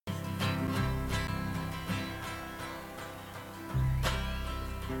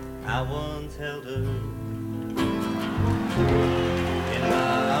I once held her in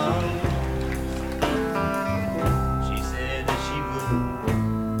my arms. She said that she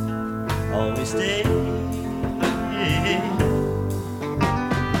would always stay.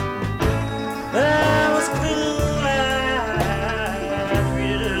 But I was cruel, I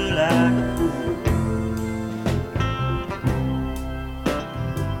treated her like a fool.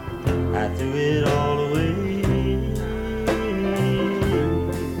 I threw it all away.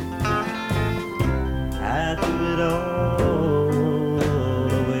 I threw it all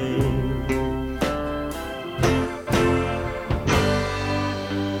away.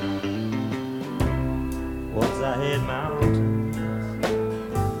 Once I had mountains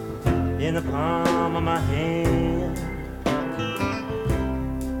in the palm of my hand,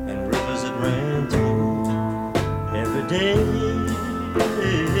 and rivers that ran through every day.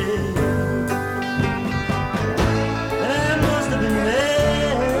 I must have been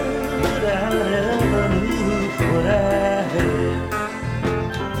mad, I never knew what I had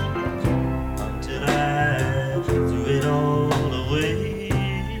until I threw it all away.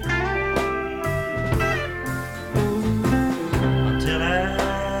 Until I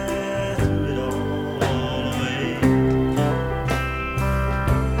threw it all away.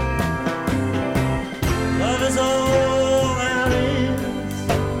 Love is all that is.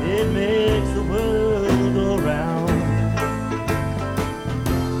 It makes the world go round.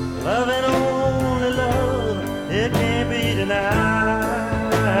 Love and only love, it can't be denied.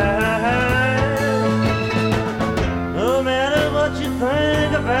 No matter what you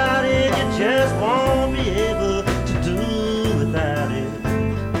think about it, you just won't be able to do without it.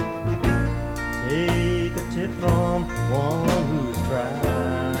 Take a tip from one who's tried.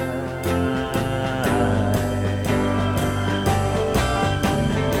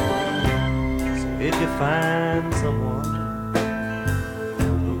 So if you find someone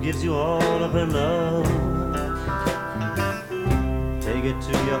who gives you all of her love, take it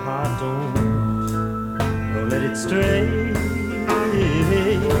to your heart, don't let it stray.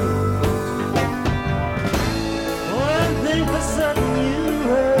 One thing for certain, you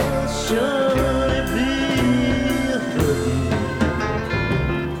will surely be happy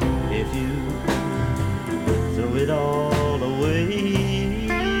if you throw it all away.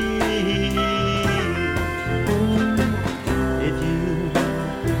 If you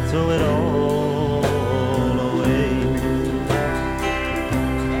throw it all away.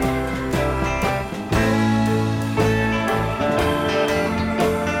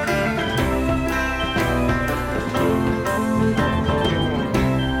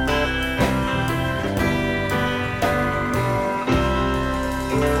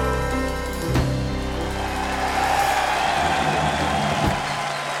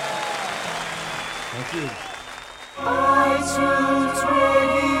 Thank you. iTunes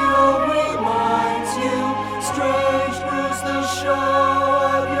Radio reminds you, Strange Brews, the show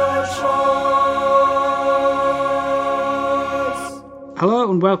of your choice.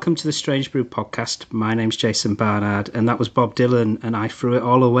 Hello and welcome to the Strange Brew podcast. My name's Jason Barnard and that was Bob Dylan and I Threw It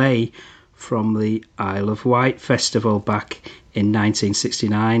All Away from the Isle of Wight Festival back in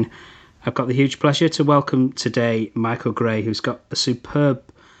 1969. I've got the huge pleasure to welcome today Michael Gray, who's got a superb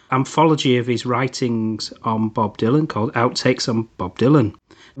anthology of his writings on Bob Dylan called Outtakes on Bob Dylan.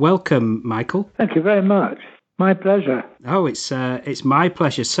 Welcome, Michael. Thank you very much. My pleasure. Oh, it's my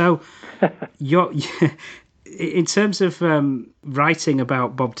pleasure. So, you're, in terms of writing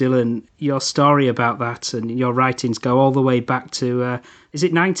about Bob Dylan, your story about that and your writings go all the way back to, is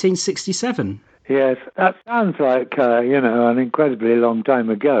it 1967? Yes, that sounds like, an incredibly long time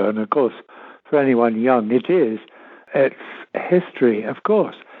ago. And of course, for anyone young, it is. It's history, of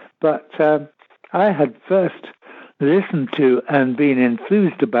course. But I had first listened to and been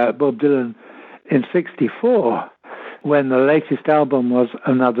enthused about Bob Dylan in '64, when the latest album was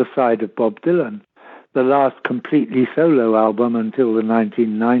Another Side of Bob Dylan, the last completely solo album until the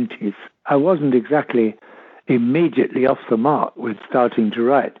 1990s. I wasn't exactly immediately off the mark with starting to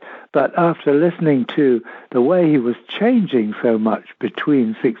write, but after listening to the way he was changing so much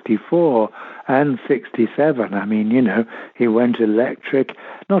between '64 and '67, I mean, he went electric.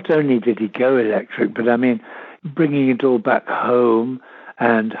 Not only did he go electric, but bringing it all back home,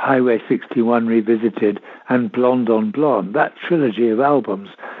 and Highway 61 Revisited and Blonde on Blonde, that trilogy of albums,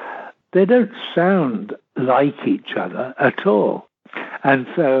 they don't sound like each other at all. And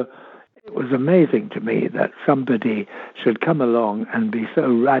so it was amazing to me that somebody should come along and be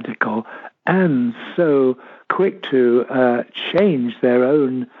so radical and so quick to change their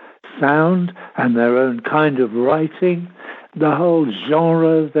own sound and their own kind of writing, the whole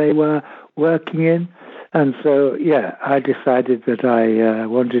genre they were working in. And so, yeah, I decided that I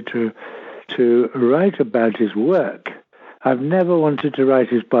wanted to write about his work. I've never wanted to write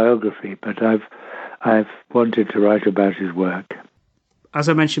his biography, but I've wanted to write about his work. As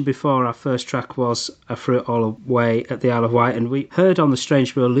I mentioned before, our first track was I Threw It All Away at the Isle of Wight, and we heard on The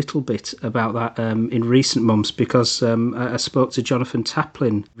Strange Brew a little bit about that in recent months because I spoke to Jonathan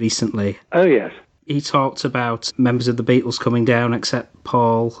Taplin recently. Oh, yes. He talked about members of the Beatles coming down except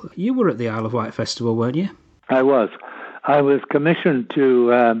Paul. You were at the Isle of Wight Festival, weren't you? I was. I was commissioned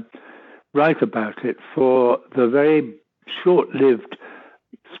to write about it for the very short-lived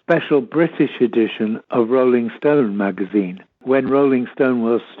special British edition of Rolling Stone magazine, when Rolling Stone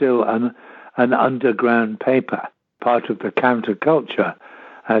was still an underground paper, part of the counterculture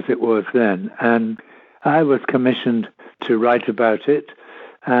as it was then. And I was commissioned to write about it,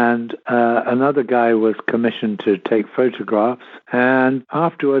 and another guy was commissioned to take photographs. And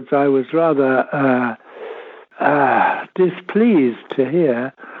afterwards I was rather displeased to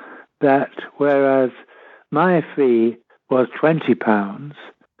hear that whereas my fee was £20,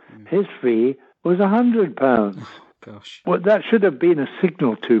 his fee was £100. Gosh. Well, that should have been a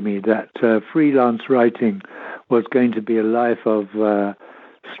signal to me that freelance writing was going to be a life of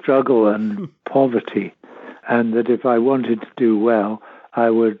struggle and poverty, and that if I wanted to do well,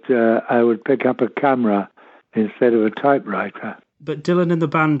 I would pick up a camera instead of a typewriter. But Dylan and the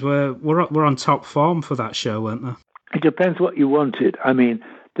band were on top form for that show, weren't they? It depends what you wanted. I mean,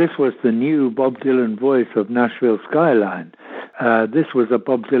 this was the new Bob Dylan voice of Nashville Skyline. This was a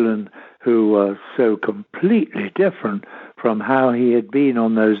Bob Dylan who was so completely different from how he had been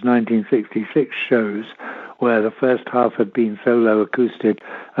on those 1966 shows, where the first half had been solo acoustic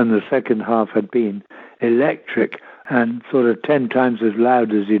and the second half had been electric and sort of 10 times as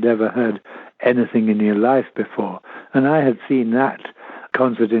loud as you'd ever heard anything in your life before. And I had seen that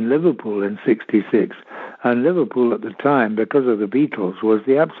concert in Liverpool in 66. And Liverpool at the time, because of the Beatles, was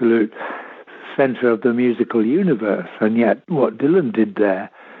the absolute center of the musical universe. And yet what Dylan did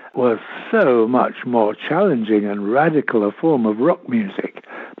there was so much more challenging and radical a form of rock music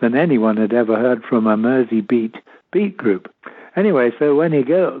than anyone had ever heard from a Mersey beat group. Anyway, so when he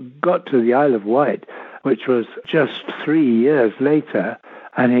got to the Isle of Wight, which was just 3 years later,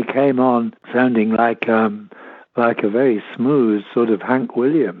 and he came on sounding like a very smooth sort of Hank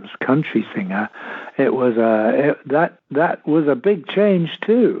Williams country singer, it was that was a big change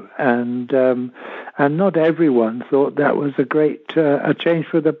too, and not everyone thought that was a great a change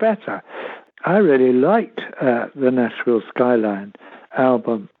for the better. I really liked the Nashville Skyline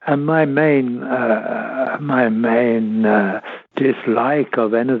album, and my main dislike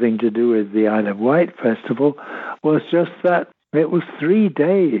of anything to do with the Isle of Wight Festival was just that it was 3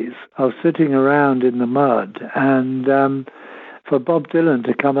 days of sitting around in the mud, and for Bob Dylan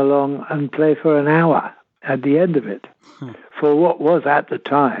to come along and play for an hour at the end of it, for what was at the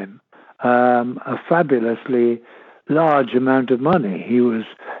time a fabulously large amount of money. He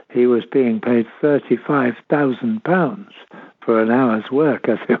was being paid £35,000 for an hour's work,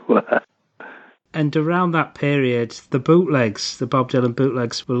 as it were. And around that period, the bootlegs, the Bob Dylan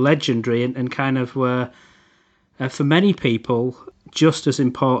bootlegs, were legendary and kind of were, for many people, just as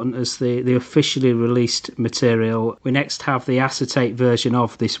important as the officially released material. We next have the acetate version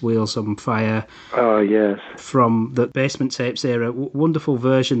of This Wheel's on Fire. Oh, yes. From the Basement Tapes era. Wonderful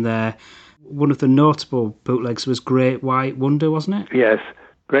version there. One of the notable bootlegs was Great White Wonder, wasn't it? Yes,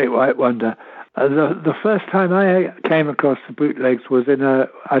 Great White Wonder. The first time I came across the bootlegs was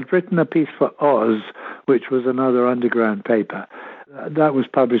I'd written a piece for Oz, which was another underground paper. That was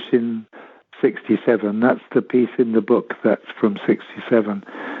published in 67. That's the piece in the book that's from 67.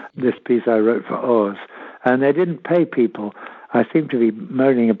 This piece I wrote for Oz. And they didn't pay people. I seem to be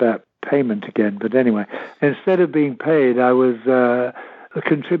moaning about payment again. But anyway, instead of being paid, the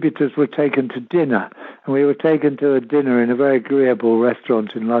contributors were taken to dinner. And we were taken to a dinner in a very agreeable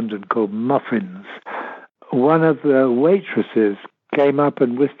restaurant in London called Muffins. One of the waitresses came up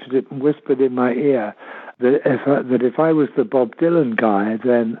and whispered in my ear that if I was the Bob Dylan guy,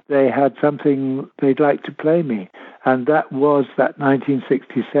 then they had something they'd like to play me. And that was that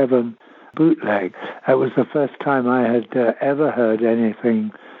 1967 bootleg. It was the first time I had ever heard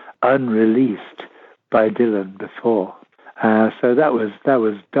anything unreleased by Dylan before. So that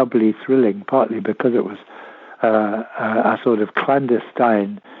was doubly thrilling, partly because it was a sort of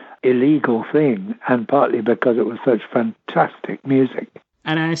clandestine, illegal thing, and partly because it was such fantastic music.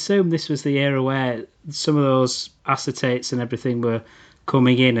 And I assume this was the era where some of those acetates and everything were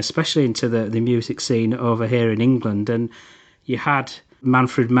coming in, especially into the music scene over here in England. And you had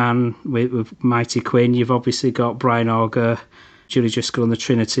Manfred Mann with Mighty Quinn. You've obviously got Brian Auger, Julie Driscoll and the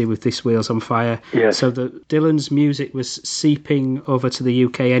Trinity with This Wheel's on Fire. Yes. So Dylan's music was seeping over to the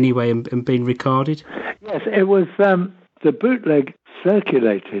UK anyway and being recorded? Yes, it was the bootleg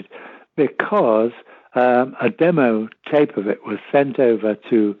circulated because a demo tape of it was sent over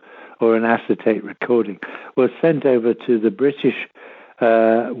to, or an acetate recording, was sent over to the British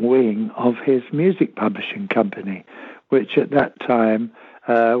wing of his music publishing company, which at that time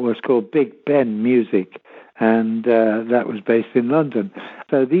was called Big Ben Music, and that was based in London.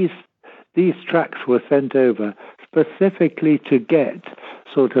 So these tracks were sent over specifically to get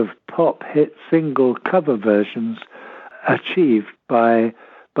sort of pop hit single cover versions achieved by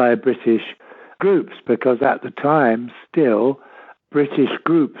British groups, because at the time still British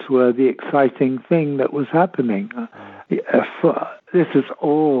groups were the exciting thing that was happening. This is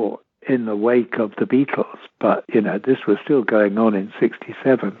all in the wake of the Beatles, but, this was still going on in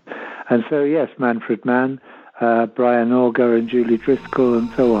 1967. And so, yes, Manfred Mann, Brian Auger and Julie Driscoll and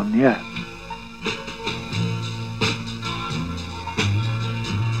so on, yeah.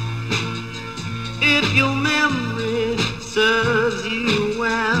 If your memory serves you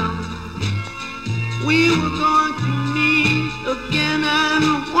well, we were going to meet again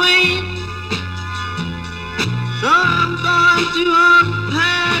and wait. So I'm going to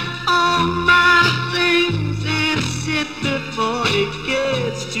unpack all my things and sit before it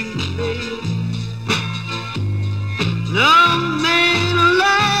gets too late. No man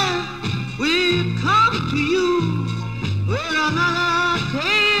alive will come to you with another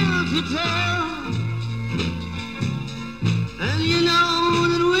tale to tell. And you know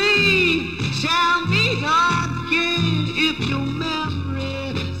that we shall meet again if your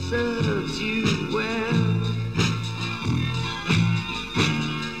memory serves you well.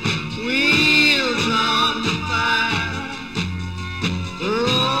 Wheels on fire,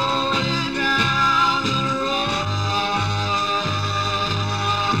 rolling down the road.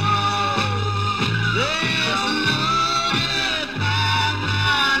 There's loaded by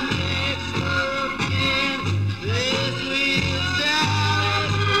my next of kin. This wheel's down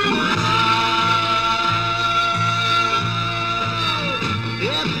the road.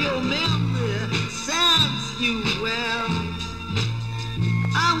 If your memory serves you well,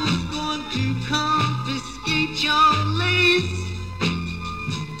 I was going to confiscate your lace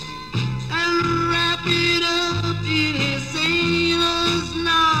and wrap it up in a sailor's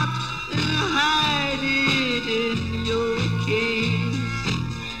knot and hide it in your case.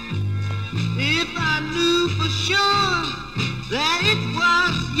 If I knew for sure that it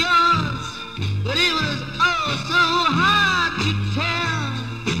was yours, but it was oh so hard to tell.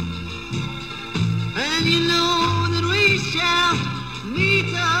 And you know that we shall meet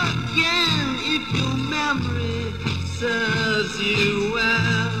again if your memory serves you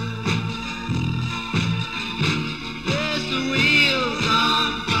well. This wheel's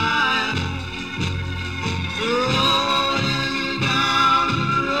on fire, rolling down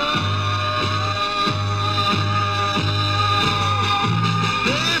the road.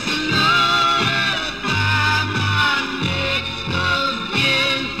 This loaded by my next of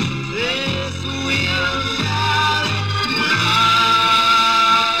kin. This wheel's out of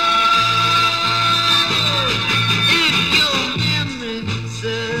if your memory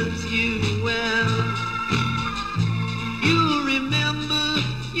serves you well, you'll remember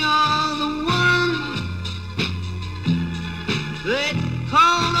you're the one that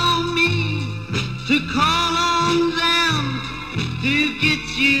called on me to call on them to get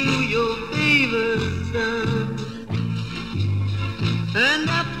you your favors done. And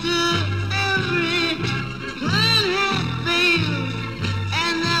after every plan had failed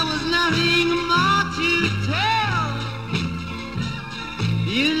and there was nothing more to tell,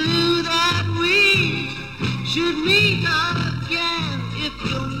 you knew that we should meet again if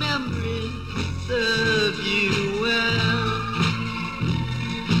your memory serves you well.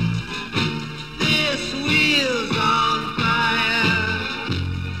 This wheel's on fire,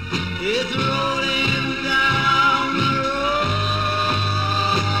 it's rolling down the road.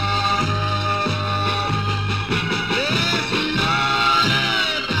 This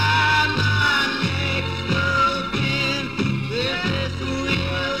loaded by my next of kin. This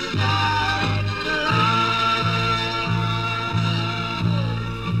wheel's out of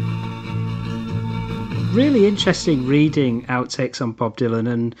road. Really interesting reading Outtakes on Bob Dylan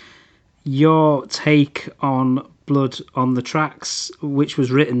and your take on Blood on the Tracks, which was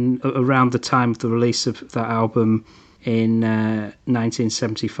written around the time of the release of that album in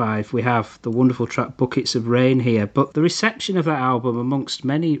 1975. We have the wonderful track Buckets of Rain here, but the reception of that album amongst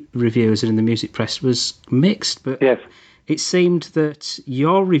many reviewers and in the music press was mixed. But Yes. it seemed that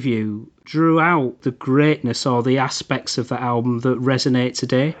your review drew out the greatness or the aspects of the album that resonate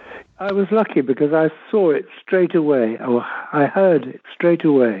today. I was lucky because I saw it straight away, or I heard it straight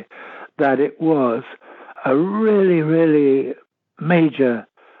away, that it was a really, really major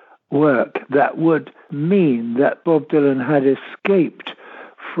work that would mean that Bob Dylan had escaped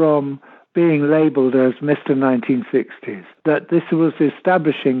from being labelled as Mr. 1960s, that this was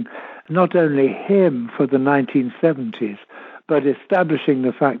establishing not only him for the 1970s, but establishing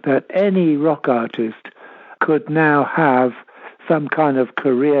the fact that any rock artist could now have some kind of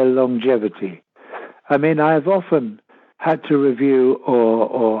career longevity. I mean, I've often had to review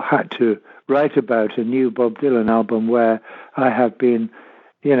or had to write about a new Bob Dylan album where I have been,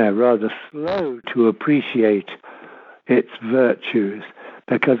 rather slow to appreciate its virtues,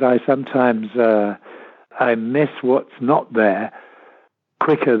 because I sometimes I miss what's not there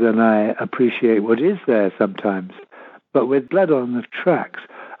quicker than I appreciate what is there sometimes. But with Blood on the Tracks,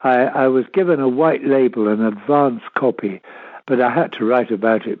 I was given a white label, an advance copy, but I had to write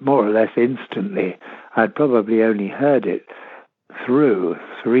about it more or less instantly. I'd probably only heard it through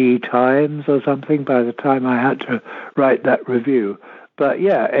 3 times or something by the time I had to write that review. But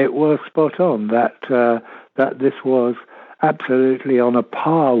yeah, it was spot on that this was absolutely on a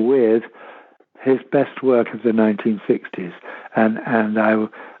par with his best work of the 1960s, and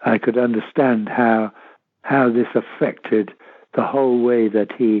I could understand how this affected the whole way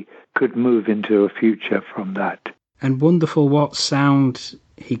that he could move into a future from that. And wonderful what sound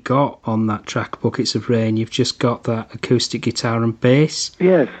he got on that track, Buckets of Rain. You've just got that acoustic guitar and bass.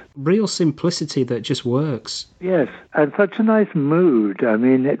 Yes. Real simplicity that just works. Yes, and such a nice mood. I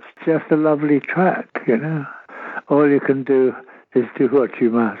mean, it's just a lovely track, All you can do is do what you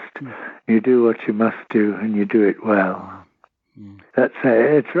must. You do what you must do, and you do it well. That's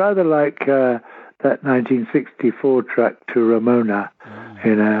it. It's rather like that 1964 track to Ramona,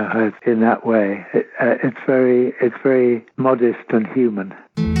 in that way. It's very modest and human.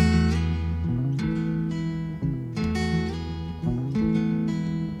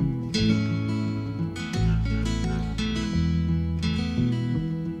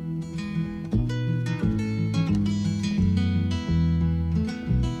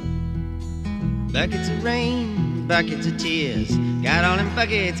 Buckets of rain, buckets of tears, got all them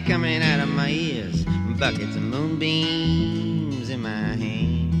buckets coming out of my ears, buckets of moonbeams in my hand.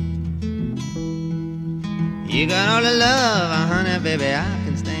 You got all the love, honey, baby, I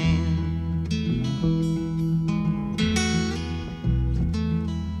can stand.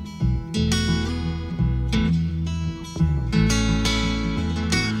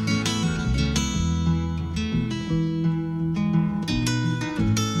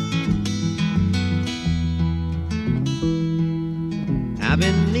 I've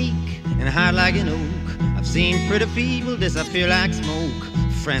been meek and hard like an oak. I've seen pretty people disappear like smoke.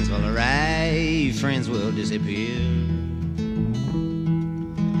 Friends will arrive, friends will disappear.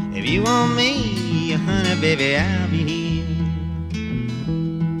 If you want me, honey, baby, I'll be here.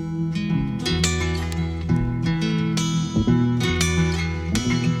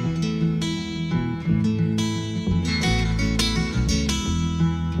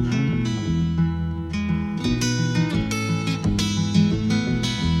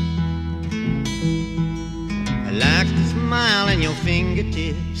 Your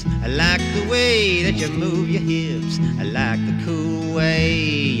fingertips, I like the way that you move your hips, I like the cool way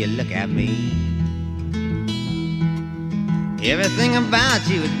you look at me. Everything about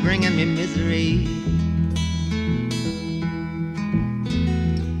you is bringing me misery.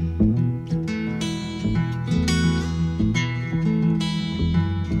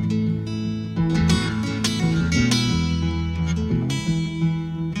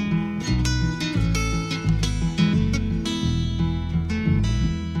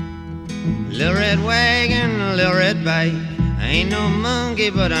 Little red wagon, little red bike. I ain't no monkey,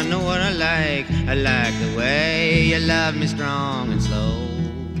 but I know what I like. I like the way you love me strong and slow.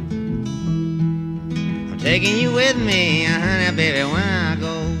 I'm taking you with me, honey, baby, when I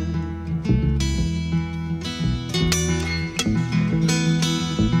go.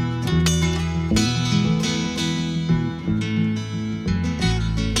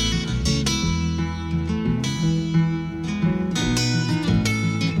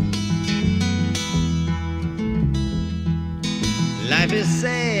 Life is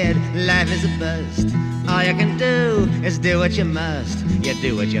sad, life is a bust. All you can do is do what you must. You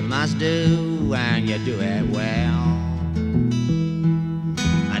do what you must do, and you do it well.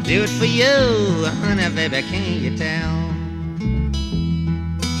 I do it for you, honey, baby, can't you tell?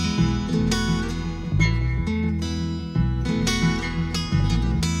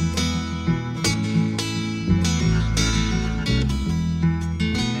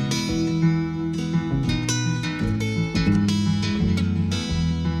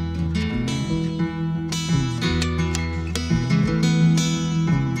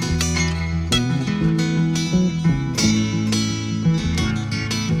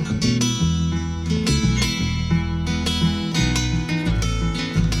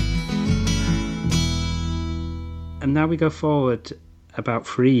 And now we go forward about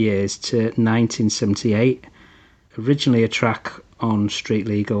 3 years to 1978. Originally a track on Street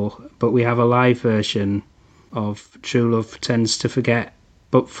Legal, but we have a live version of True Love Tends to Forget,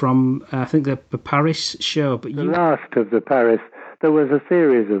 but from, I think, the Paris show. But the last of the Paris. There was a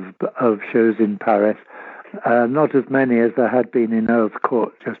series of shows in Paris, not as many as there had been in Earl's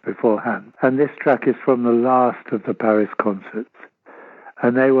Court just beforehand. And this track is from the last of the Paris concerts.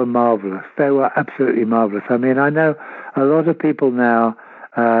 And they were marvellous. They were absolutely marvellous. I mean, I know a lot of people now,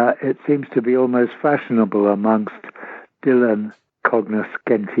 it seems to be almost fashionable amongst Dylan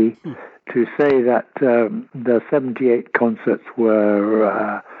cognoscenti to say that the 78 concerts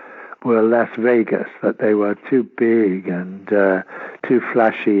were Las Vegas, that they were too big and too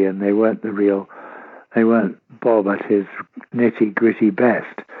flashy, and they weren't Bob at his nitty-gritty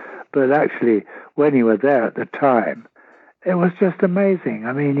best. But actually, when he was there at the time, it was just amazing.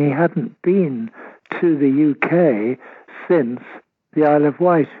 I mean, he hadn't been to the UK since the Isle of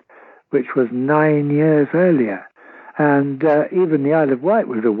Wight, which was 9 years earlier. And even the Isle of Wight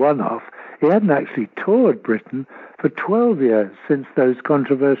was a one-off. He hadn't actually toured Britain for 12 years since those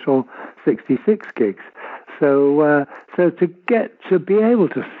controversial 66 gigs. So to be able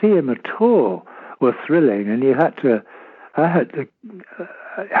to see him at all was thrilling, and I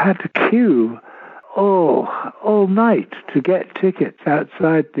had to queue all night to get tickets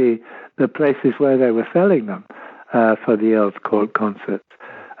outside the places where they were selling them for the Earl's Court concerts.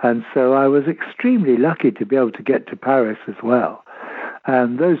 And so I was extremely lucky to be able to get to Paris as well.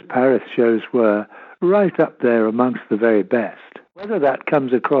 And those Paris shows were right up there amongst the very best. Whether that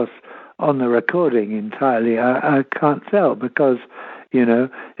comes across on the recording entirely, I can't tell, because, you know,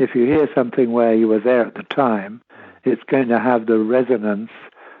 if you hear something where you were there at the time, it's going to have the resonance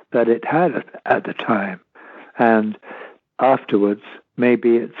that it had at the time. And afterwards,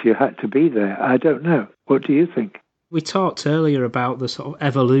 maybe it's you had to be there. I don't know. What do you think? We talked earlier about the sort of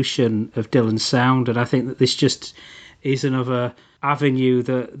evolution of Dylan's sound, and I think that this just is another avenue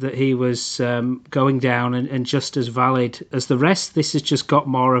that he was going down, and just as valid as the rest. This has just got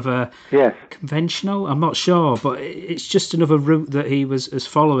more of a conventional, I'm not sure, but it's just another route that he was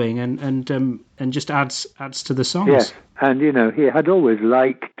following, and just adds to the songs. Yes, and you know, he had always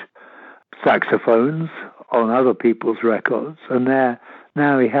liked saxophones on other people's records, and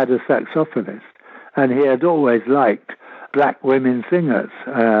now he had a saxophonist, and he had always liked black women singers.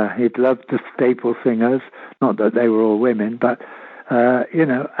 He'd loved the staple singers, not that they were all women, but you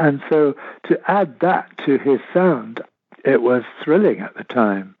know, and so to add that to his sound, it was thrilling at the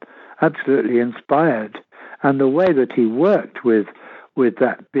time, absolutely inspired. And the way that he worked with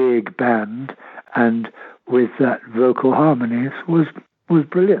that big band and with that vocal harmonies was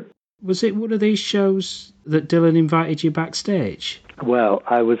brilliant. Was it one of these shows that Dylan invited you backstage? Well,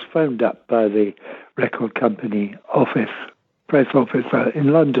 I was phoned up by the record company press officer in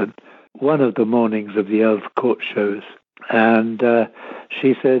London, one of the mornings of the Earl's Court shows. And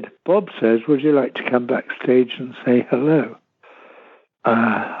she said, "Bob says, would you like to come backstage and say hello?"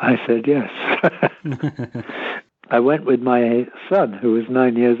 I said yes. I went with my son, who was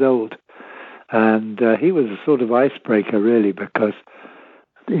 9 years old. And he was a sort of icebreaker, really, because,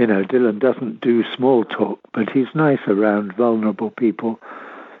 you know, Dylan doesn't do small talk, but he's nice around vulnerable people.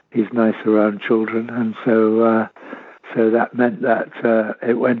 He's nice around children. And so that meant that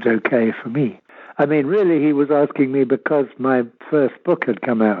it went okay for me. I mean, really, he was asking me because my first book had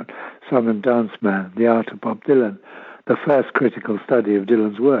come out, Song and Dance Man, The Art of Bob Dylan, the first critical study of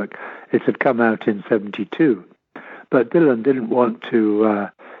Dylan's work. It had come out in 1972. But Dylan didn't want to,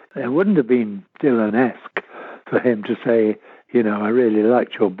 it wouldn't have been Dylan-esque for him to say, you know, I really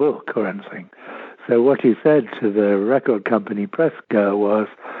liked your book or anything. So what he said to the record company press girl was,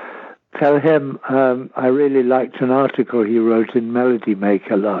 tell him I really liked an article he wrote in Melody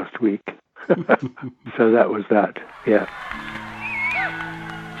Maker last week. So that was that, yeah.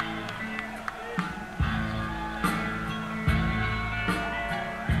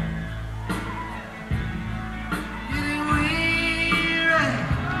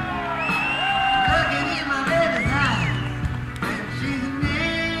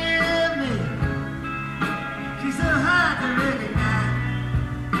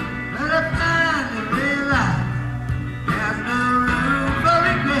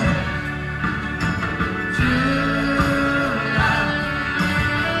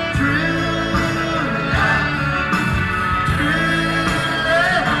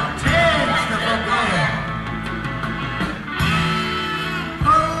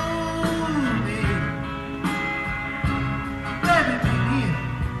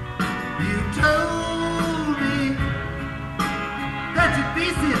 Be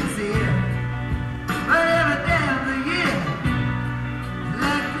sincere, but every day of the year.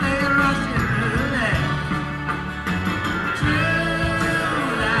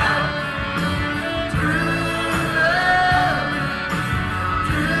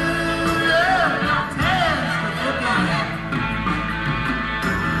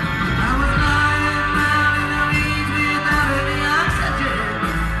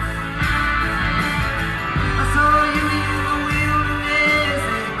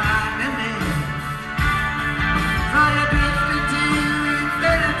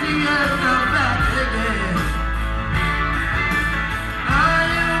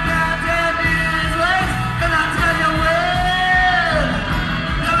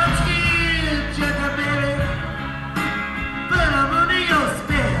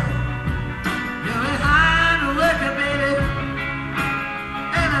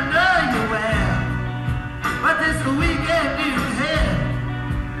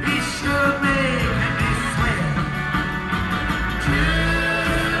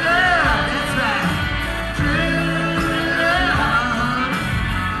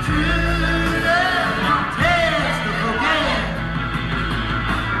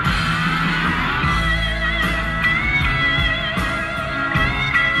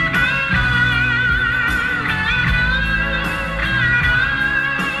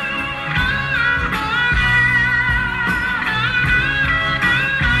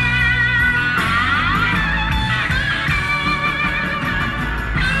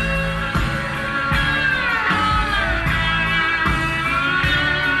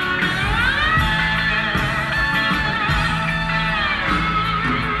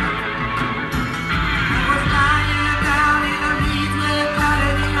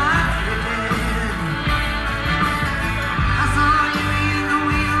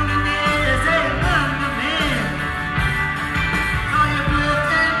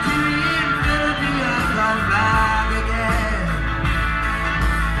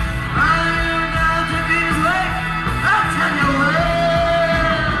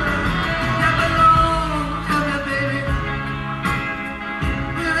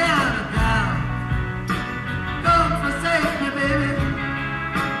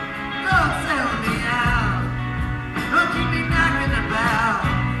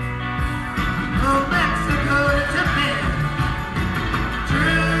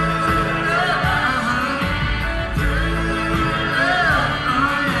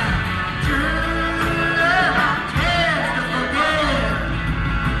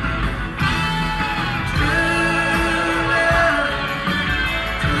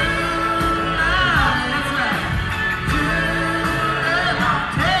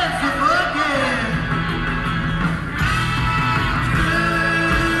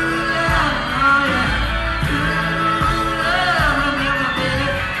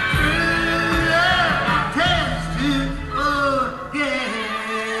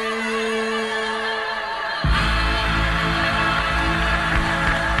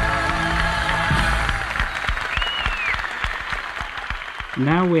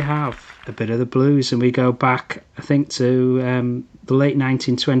 Now we have a bit of the blues, and we go back, I think, to the late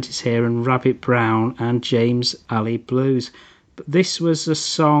 1920s here, and Rabbit Brown and James Alley Blues. But this was a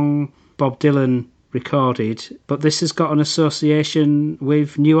song Bob Dylan recorded, but this has got an association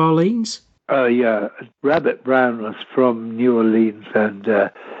with New Orleans? Oh, yeah. Rabbit Brown was from New Orleans, and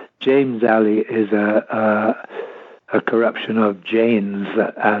James Alley is a corruption of Jane's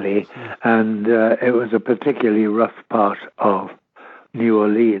Alley, and it was a particularly rough part of New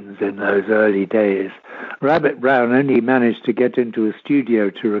Orleans in those early days. Rabbit Brown only managed to get into a studio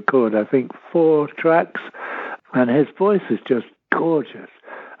to record, I think, 4 tracks, and his voice is just gorgeous.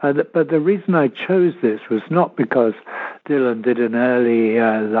 But the reason I chose this was not because Dylan did an early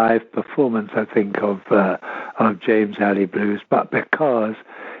live performance, I think, of James Alley Blues, but because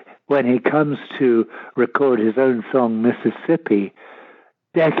when he comes to record his own song, Mississippi,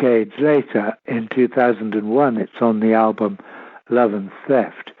 decades later, in 2001, it's on the album Love and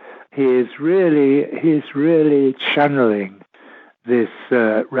Theft. He's really channeling this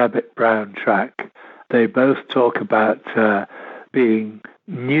Rabbit Brown track. They both talk about being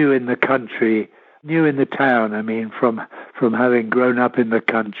new in the country, new in the town, I mean, from having grown up in the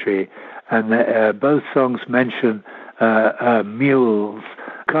country. And both songs mention mules.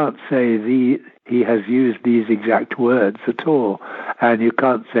 Can't say he has used these exact words at all, and you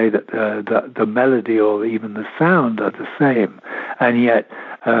can't say that the melody or even the sound are the same. And yet,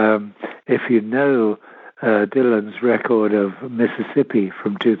 if you know Dylan's record of Mississippi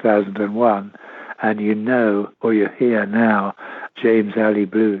from 2001, and you know, or you hear now, James Alley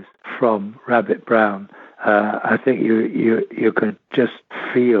Blues from Rabbit Brown, I think you could just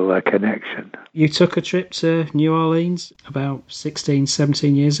feel a connection. You took a trip to New Orleans about 16,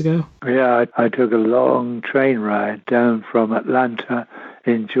 17 years ago? Yeah, I took a long train ride down from Atlanta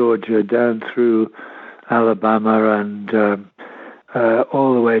in Georgia, down through Alabama, and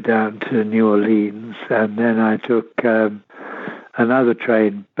all the way down to New Orleans. And then I took another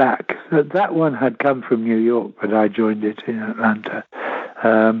train back. That one had come from New York, but I joined it in Atlanta.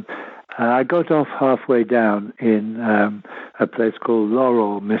 I got off halfway down in a place called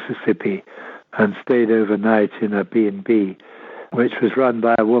Laurel, Mississippi, and stayed overnight in a B&B, which was run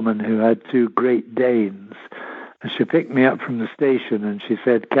by a woman who had 2 Great Danes. And she picked me up from the station, and she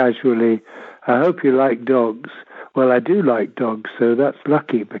said casually, "I hope you like dogs." Well, I do like dogs, so that's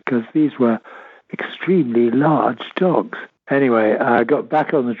lucky, because these were extremely large dogs. Anyway, I got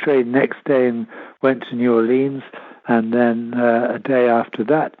back on the train next day and went to New Orleans, and then a day after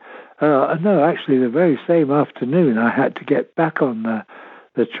that, no, actually the very same afternoon, I had to get back on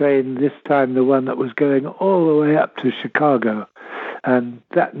the train, this time the one that was going all the way up to Chicago. And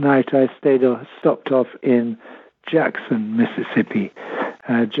that night I stopped off in Jackson, Mississippi.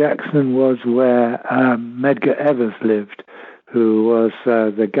 Jackson was where Medgar Evers lived, who was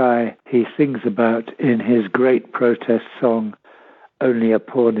the guy he sings about in his great protest song, Only a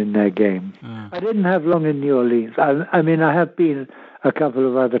Pawn in Their Game. I didn't have long in New Orleans. I mean, I have been a couple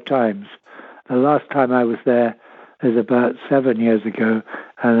of other times. The last time I was there is about 7 years ago,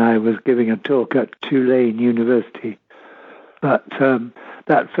 and I was giving a talk at Tulane University. But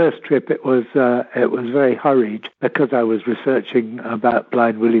that first trip, it was very hurried, because I was researching about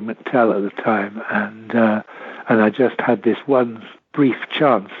Blind Willie McTell at the time, and I just had this one brief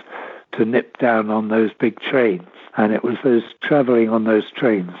chance to nip down on those big trains, and it was those traveling on those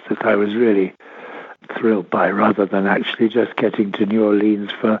trains that I was really thrilled by, rather than actually just getting to New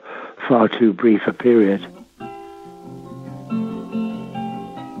Orleans for far too brief a period.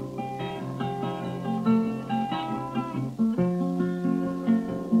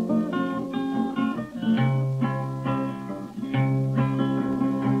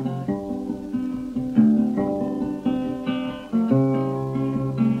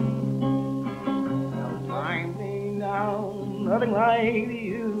 Nothing like it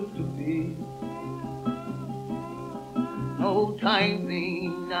used to be. No time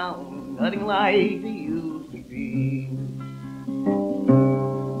ain't now, nothing like it used to be.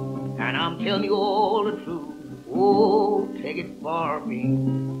 And I'm telling you all the truth, oh, take it for me.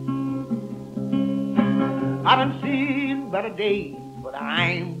 I done seen better days, but I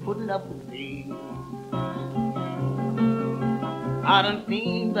ain't putting up with these. I done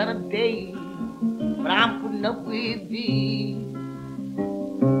seen better days, but I'm putting up with these.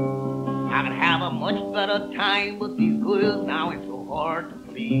 I could have a much better time, but these girls now it's so hard to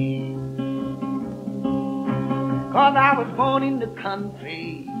please. 'Cause I was born in the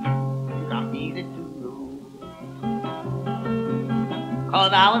country, I'm easy to lose.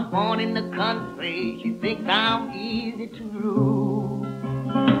 'Cause I was born in the country, she thinks I'm easy to rule.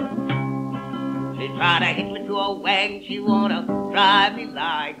 She try to hitch me to a wagon, she wanna drive me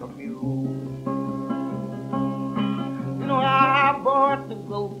like a mule. You know, I bought the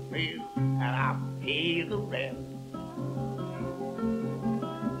groceries and I paid the rent.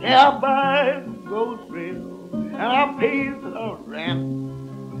 Yeah, I buy the groceries and I pay the rent.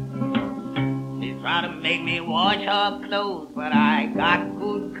 She tried to make me wash her clothes, but I got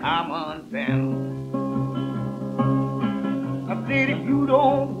good common sense. I said, if you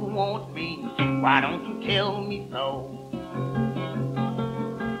don't want me, why don't you tell me so?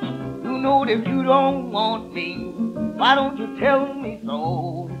 You know that if you don't want me, why don't you tell me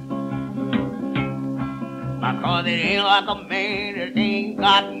so? Because it ain't like a man that ain't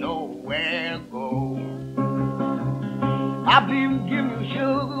got nowhere to go. I've been giving you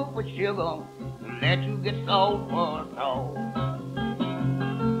sugar for sugar, let you get salt for salt.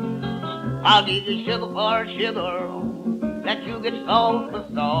 I'll give you sugar for sugar, let you get salt for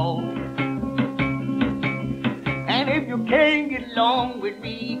salt. And if you can't get along with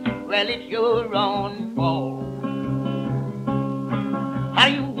me, well, it's your own fault. How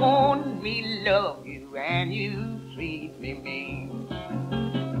you want me to love you and you treat me mean?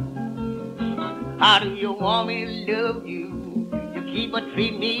 How do you want me to love you? You keep on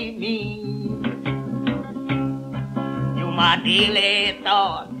treating me mean. You my daily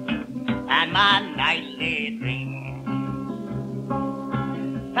thought and my nightly dream.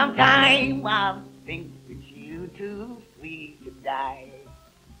 Sometimes I think that you too sweet to die.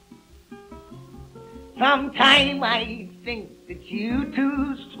 Sometimes I think that you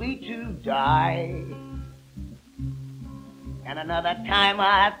too sweet to die. And another time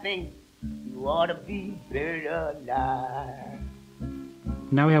I think you ought to be buried alive.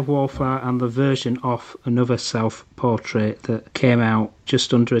 Now we have Wallflower and the version of another self-portrait that came out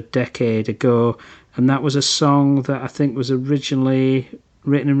just under a decade ago, and that was a song that I think was originally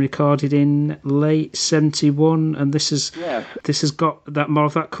written and recorded in late 71, and this has got that more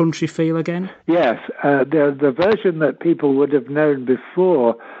of that country feel again. Yes, the version that people would have known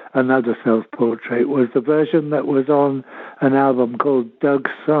before Another Self-Portrait was the version that was on an album called Doug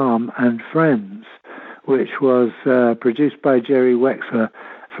Psalm and Friends, which was produced by Jerry Wexler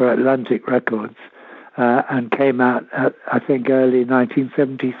for Atlantic Records and came out at, I think, early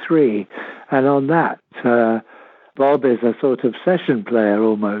 1973. And on that, Bob is a sort of session player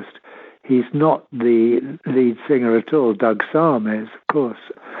almost. He's not the lead singer at all. Doug Psalm is, of course.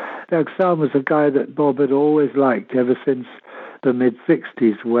 Doug Psalm was a guy that Bob had always liked ever since the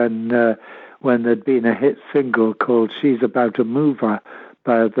mid-60s when there'd been a hit single called She's About a Mover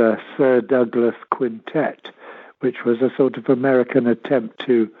by the Sir Douglas Quintet, which was a sort of American attempt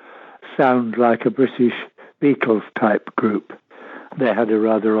to sound like a British Beatles-type group. They had a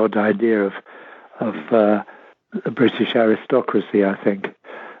rather odd idea of the British aristocracy, I think.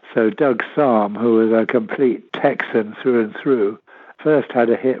 So Doug Psalm, who was a complete Texan through and through, first had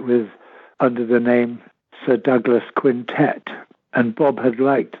a hit under the name Sir Douglas Quintet. And Bob had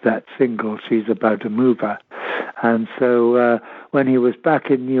liked that single, She's About a Mover. And so when he was back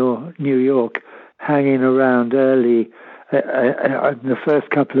in New York, hanging around early, in the first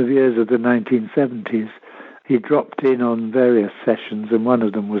couple of years of the 1970s, he dropped in on various sessions, and one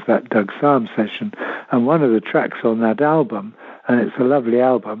of them was that Doug Psalm session. And one of the tracks on that album, and it's a lovely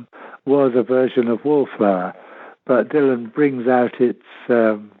album, was a version of Wallflower. But Dylan brings out its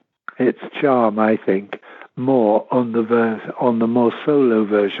charm, I think, more on the more solo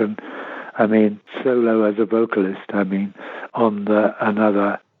version. I mean, solo as a vocalist, on the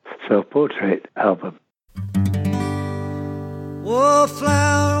Another Self-Portrait album.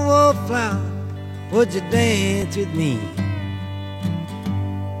 Wallflower, wallflower, would you dance with me?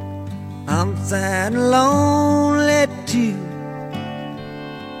 I'm sad and lonely too.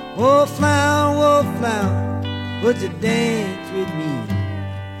 Wallflower, wallflower, would you dance with me?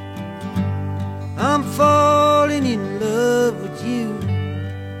 I'm falling in love with you.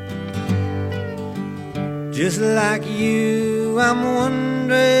 Just like you, I'm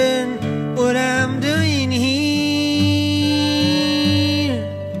wondering what I'm doing here.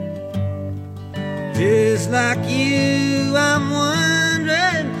 Just like you, I'm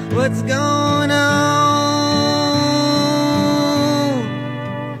wondering what's going on.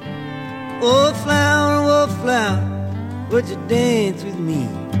 Wallflower, wallflower, would you dance with me?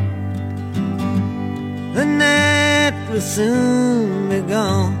 The night will soon be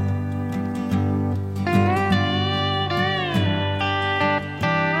gone.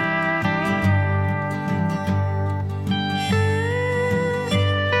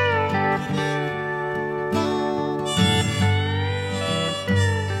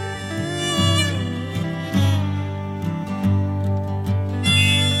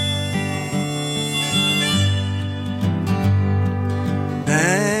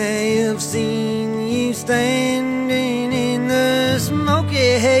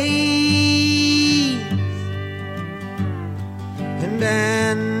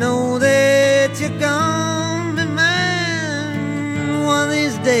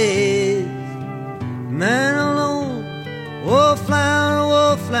 days. Man alone,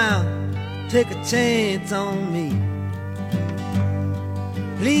 wallflower, take a chance on me.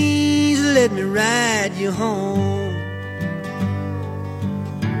 Please let me ride you home.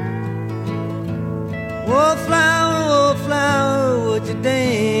 Wallflower, would you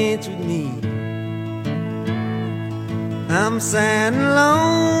dance with me? I'm sad and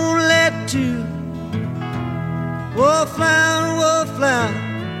lonely too. Wallflower,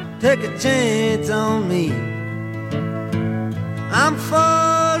 take a chance on me. I'm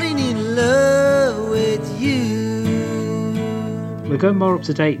falling in love with you. We're going more up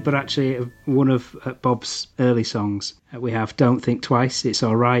to date, but actually one of Bob's early songs. We have Don't Think Twice, It's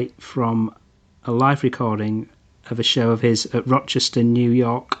Alright, from a live recording of a show of his at Rochester, New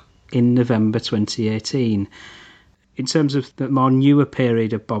York in November 2018. In terms of the more newer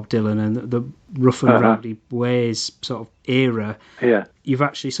period of Bob Dylan and the rough and rowdy ways sort of era, you've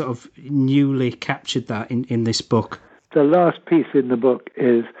actually sort of newly captured that in this book. The last piece in the book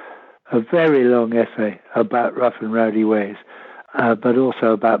is a very long essay about rough and rowdy ways, but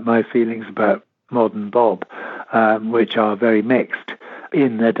also about my feelings about modern Bob, which are very mixed,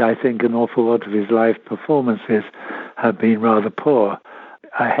 in that I think an awful lot of his live performances have been rather poor.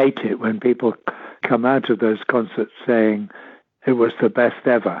 I hate it when people come out of those concerts saying it was the best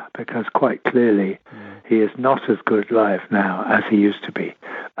ever, because quite clearly he is not as good live now as he used to be.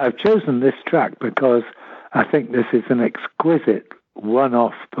 I've chosen this track because I think this is an exquisite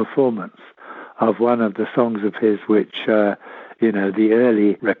one-off performance of one of the songs of his which, the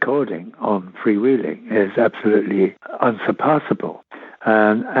early recording on Freewheeling is absolutely unsurpassable.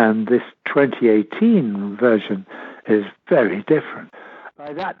 And this 2018 version is very different.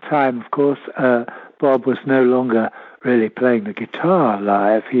 By that time, of course, Bob was no longer really playing the guitar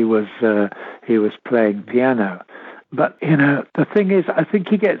live. He was playing piano. But, the thing is, I think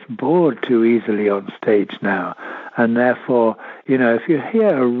he gets bored too easily on stage now. And therefore, if you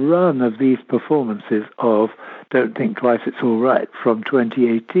hear a run of these performances of Don't Think Twice, It's All Right from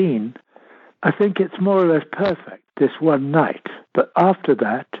 2018, I think it's more or less perfect this one night. But after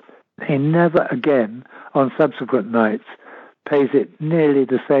that, he never again, on subsequent nights, pays it nearly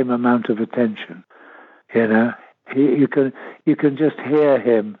the same amount of attention. You can just hear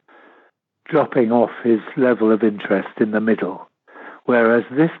him dropping off his level of interest in the middle. Whereas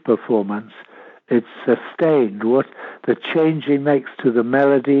this performance, it's sustained. What the change he makes to the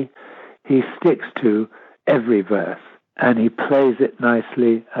melody, he sticks to every verse, and he plays it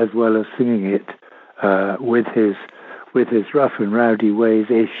nicely as well as singing it with his rough and rowdy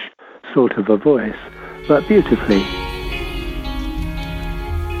ways-ish sort of a voice, but beautifully.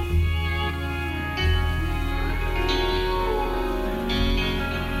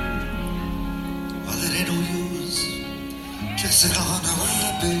 Sit on the way,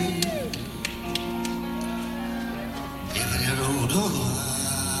 babe. Even you don't know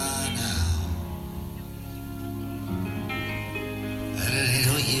why now. And it ain't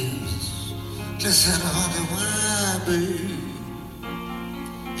no use to sit on the way, babe.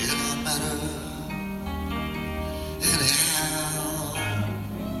 It don't matter anyhow.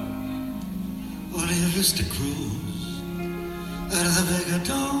 Well, you used to cruise out of the big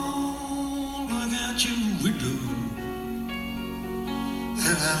dawn, look out your window.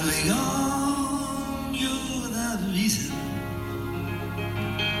 And I'll be on you without reason.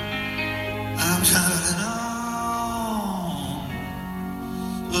 I'm traveling on,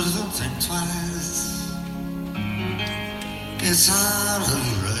 but don't think twice. It's all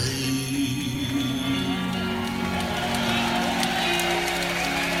right.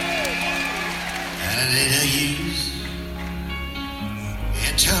 And it ain't no use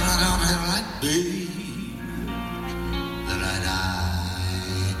in turning on that light, babe.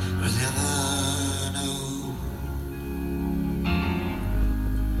 Never know.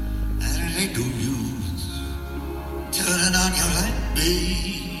 And it ain't no use turning on your light,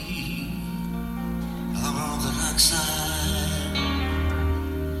 babe. I'm on the dark side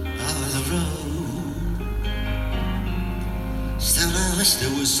of the road. Still, I wish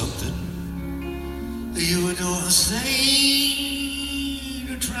there was something you would know to say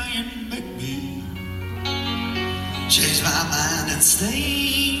to try and make me change my mind and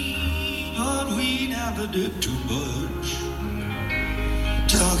stay. But we never did too much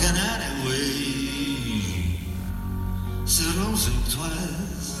talking anyway. So don't think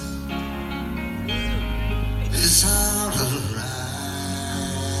twice. It's all right.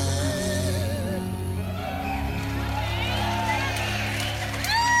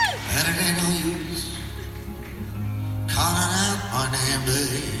 And it ain't no use calling out my name,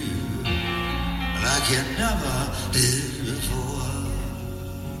 babe, like you never did before.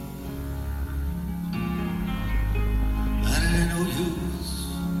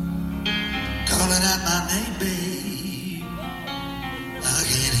 honey, babe, I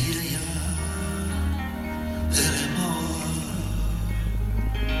can't hear you anymore.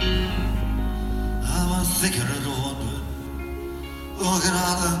 I'm thinking and wondering, walking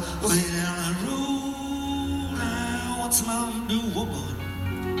all the way down the road. I want some new woman.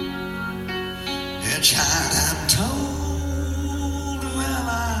 And child, I'm told, well,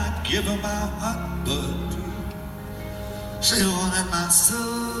 I'd give her my heart, but she wanted my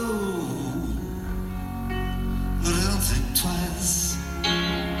soul. But I don't think twice.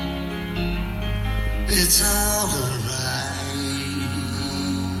 It's all alright.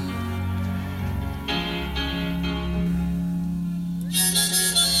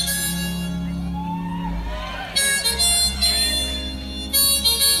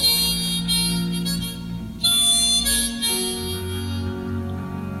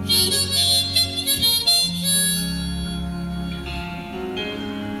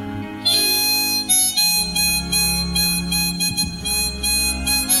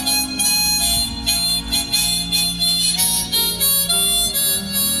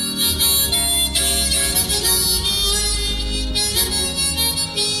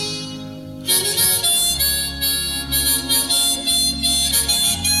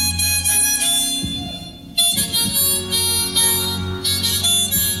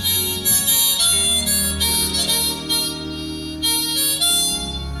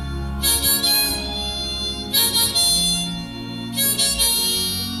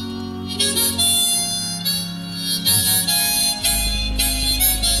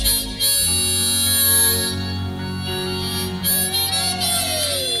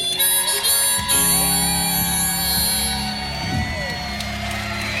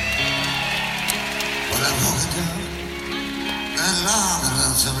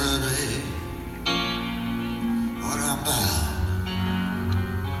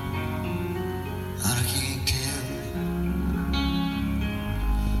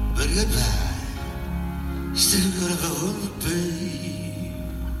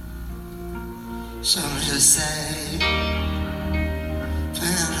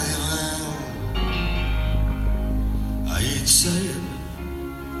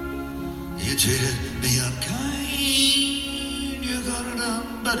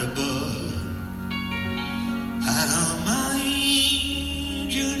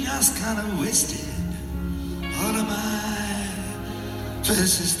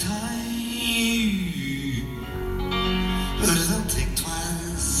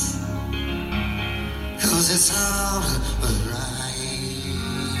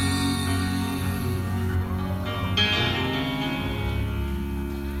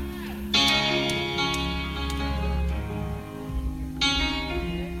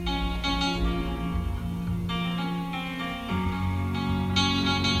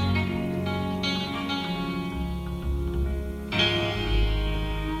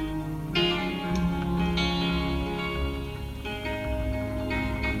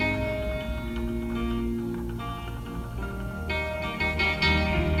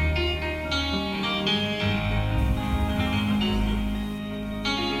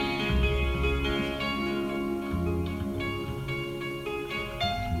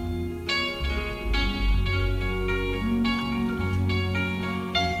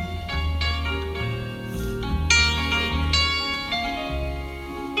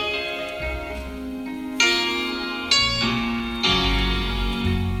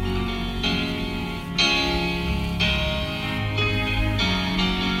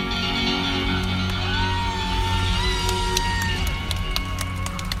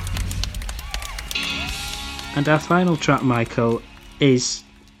 And our final track, Michael, is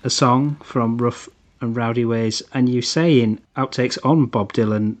a song from Rough and Rowdy Ways, and you say in Outtakes on Bob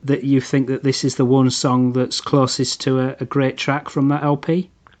Dylan that you think that this is the one song that's closest to a great track from that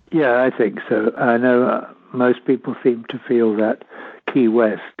LP? Yeah, I think so. I know most people seem to feel that Key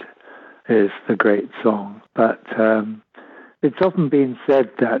West is the great song, but it's often been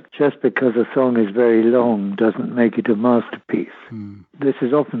said that just because a song is very long doesn't make it a masterpiece. This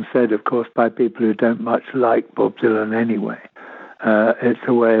is often said, of course, by people who don't much like Bob Dylan anyway. It's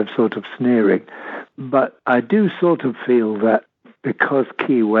a way of sort of sneering. But I do sort of feel that because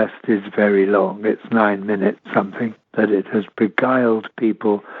Key West is very long, it's 9 minutes something, that it has beguiled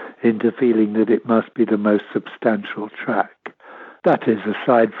people into feeling that it must be the most substantial track. That is,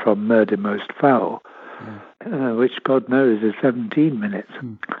 aside from Murder Most Foul, which God knows is 17 minutes.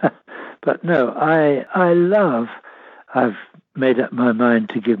 But no, I've made up my mind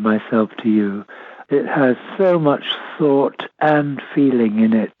to give myself to you. It has so much thought and feeling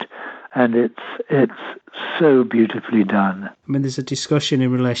in it. and it's so beautifully done. I mean, there's a discussion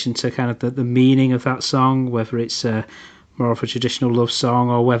in relation to kind of the meaning of that song, whether it's more of a traditional love song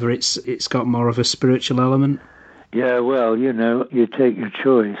or whether it's got more of a spiritual element. Yeah, well, you take your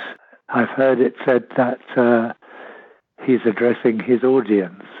choice. I've heard it said that he's addressing his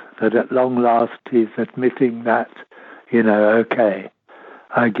audience, that at long last he's admitting that, okay,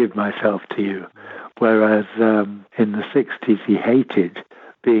 I give myself to you. Whereas in the 60s he hated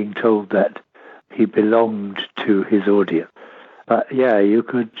being told that he belonged to his audience. But yeah, you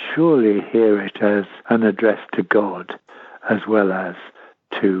could surely hear it as an address to God as well as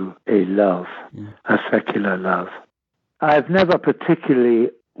to a love, a secular love. I've never particularly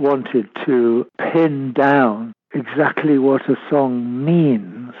wanted to pin down exactly what a song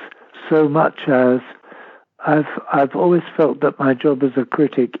means so much as I've always felt that my job as a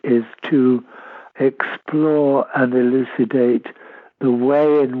critic is to explore and elucidate the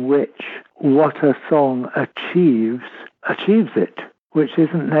way in which what a song achieves it, which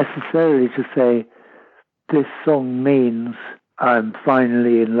isn't necessarily to say this song means I'm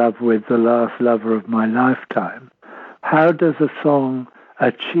finally in love with the last lover of my lifetime. How does a song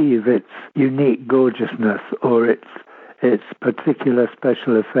achieve its unique gorgeousness or its particular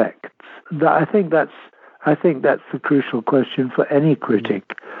special effects? I think that's the crucial question for any critic,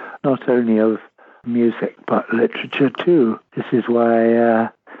 not only of music but literature too. This is why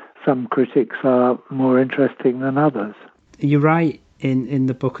some critics are more interesting than others. You write in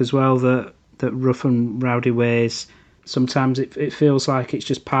the book as well that Rough and Rowdy Ways, sometimes it feels like it's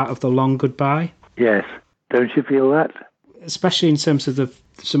just part of the long goodbye. Yes. Don't you feel that? Especially in terms of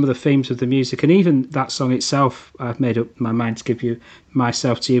some of the themes of the music, and even that song itself. I've made up my mind to give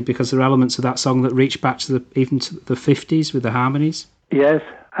myself to you because there are elements of that song that reach back to even to the 50s with the harmonies. Yes,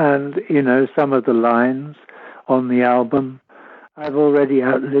 and some of the lines on the album. I've already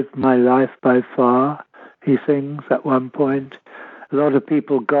outlived my life by far, he sings at one point. A lot of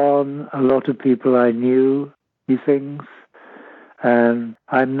people gone, a lot of people I knew, he sings. And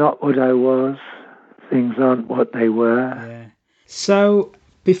I'm not what I was. Things aren't what they were. Yeah. So,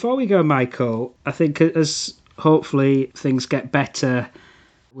 before we go, Michael, I think as hopefully things get better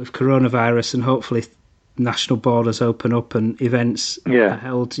with coronavirus and hopefully national borders open up and events are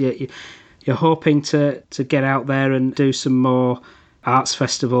held, you're hoping to get out there and do some more arts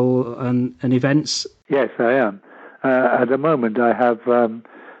festival and events? Yes, I am. At the moment, I have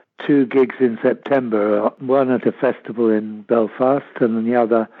 2 gigs in September, one at a festival in Belfast and the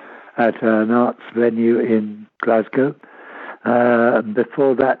other at an arts venue in Glasgow.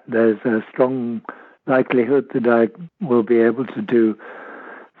 Before that, there's a strong likelihood that I will be able to do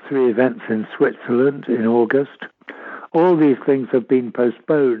 3 events in Switzerland in August. All these things have been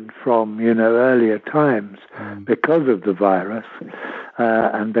postponed from, earlier times because of the virus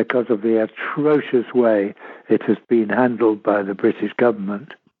and because of the atrocious way it has been handled by the British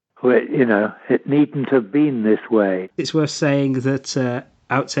government. It needn't have been this way. It's worth saying that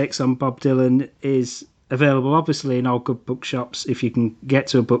Outtakes on Bob Dylan is available obviously in all good bookshops if you can get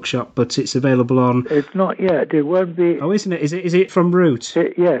to a bookshop, but it's available on... It's not yet. It won't be... Oh, isn't it? Is it from Root?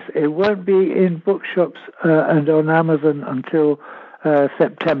 Yes, it won't be in bookshops and on Amazon until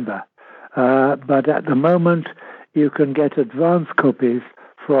September. But at the moment, you can get advance copies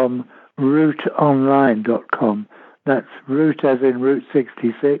from rootonline.com. That's Root as in Route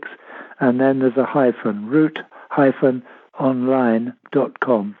 66, and then there's a hyphen,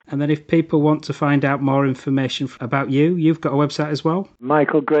 root-online.com. And then if people want to find out more information about you, you've got a website as well?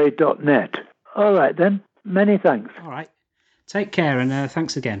 michaelgray.net. All right then, many thanks. All right. Take care and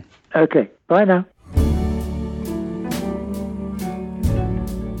thanks again. Okay, bye now.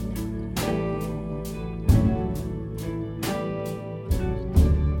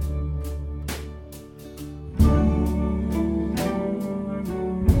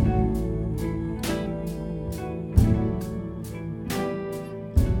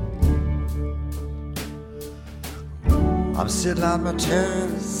 I'm sitting on my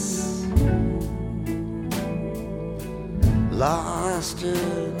terrace, lost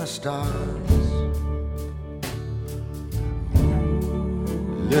in the stars,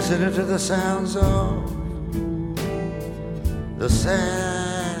 listening to the sounds of the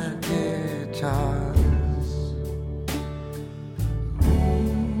sad guitars.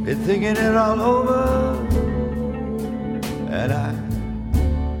 Been thinking it all over, and I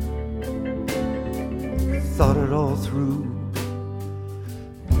thought it all through.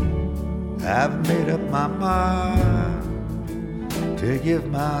 I've made up my mind to give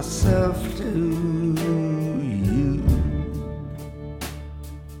myself to you.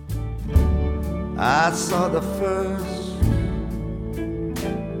 I saw the first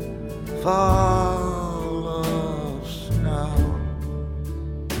fall of snow.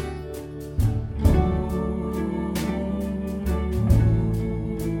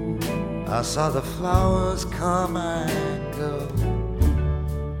 I saw the flowers come and go.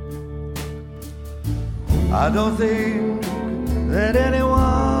 I don't think that anyone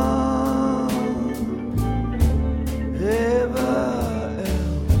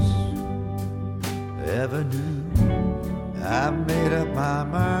ever knew. I made up my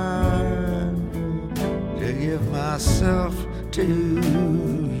mind to give myself to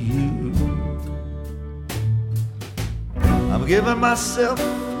you. I'm giving myself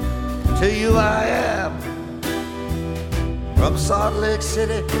to you, I am. From Salt Lake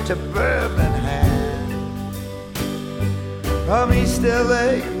City to Birmingham, from East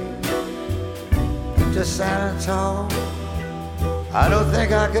LA to San Antonio. I don't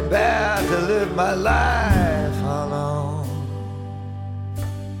think I could bear to live my life alone.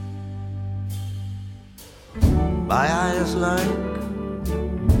 My eyes like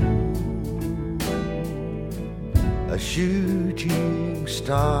a shooting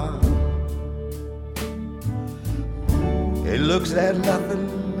star. It looks at nothing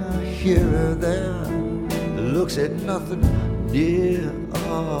here or there. It looks at nothing near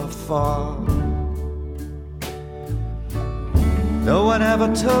or far. No one ever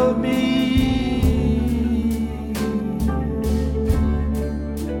told me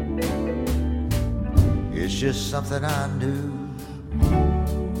it's just something I knew.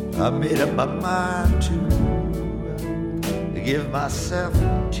 I made up my mind to give myself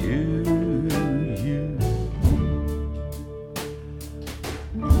to you.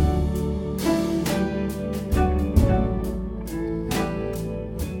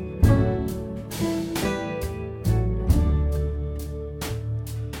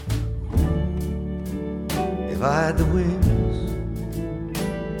 If I had the wings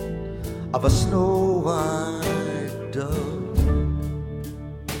of a snow white dove,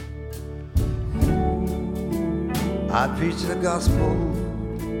 I'd preach the gospel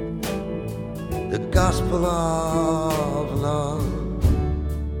of love.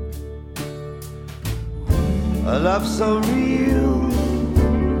 A love so real,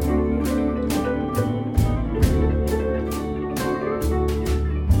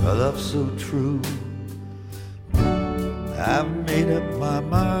 a love so true. I've made up my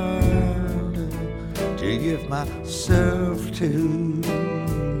mind to give myself to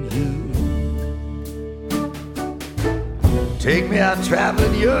you. Take me out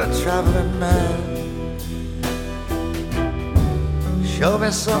traveling, you're a traveling man. Show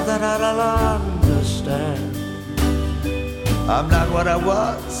me something I don't understand. I'm not what I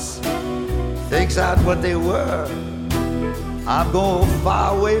was, things aren't what they were. I'm going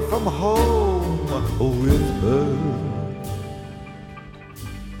far away from home with her.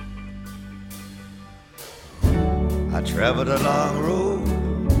 I traveled a long road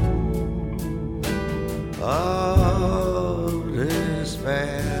of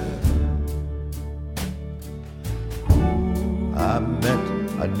despair. I met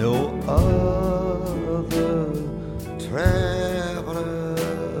no other traveler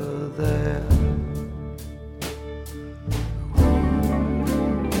there.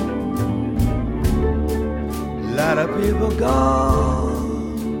 A lot of people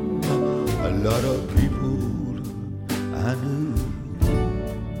gone, a lot of people I knew.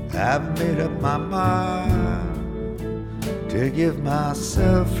 I've made up my mind to give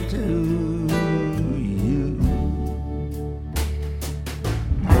myself to you.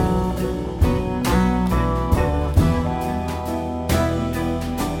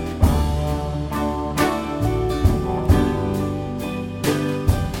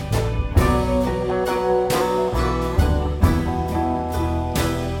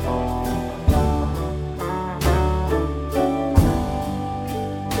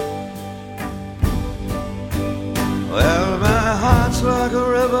 Like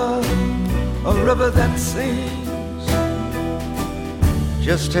a river that sings.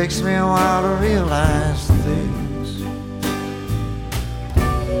 Just takes me a while to realize things.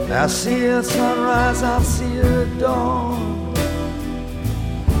 I'll see you at sunrise, I'll see you at dawn.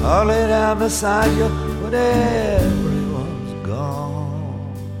 I'll lay down beside you when everyone's gone.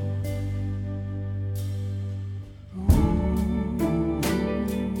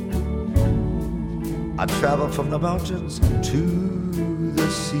 I travel from the mountains to the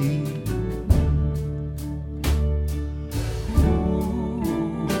sea.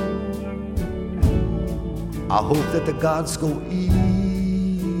 I hope that the gods go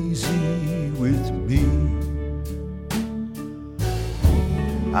easy with me.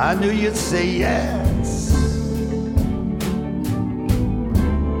 I knew you'd say yes.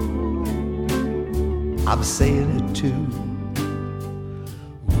 I'm saying it too.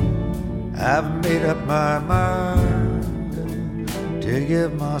 I've made up my mind to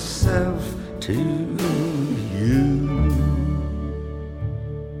give myself to you.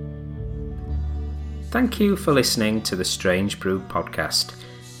 Thank you for listening to the Strange Brew podcast.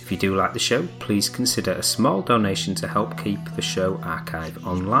 If you do like the show, please consider a small donation to help keep the show archive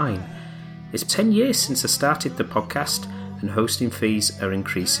online. It's 10 years since I started the podcast, and hosting fees are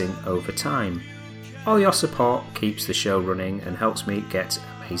increasing over time. All your support keeps the show running and helps me get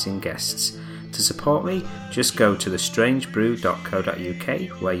amazing guests. To support me, just go to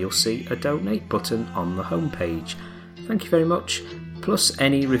thestrangebrew.co.uk where you'll see a donate button on the homepage. Thank you very much. Plus,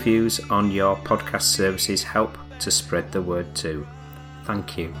 any reviews on your podcast services help to spread the word too.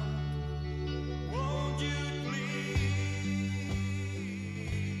 Thank you.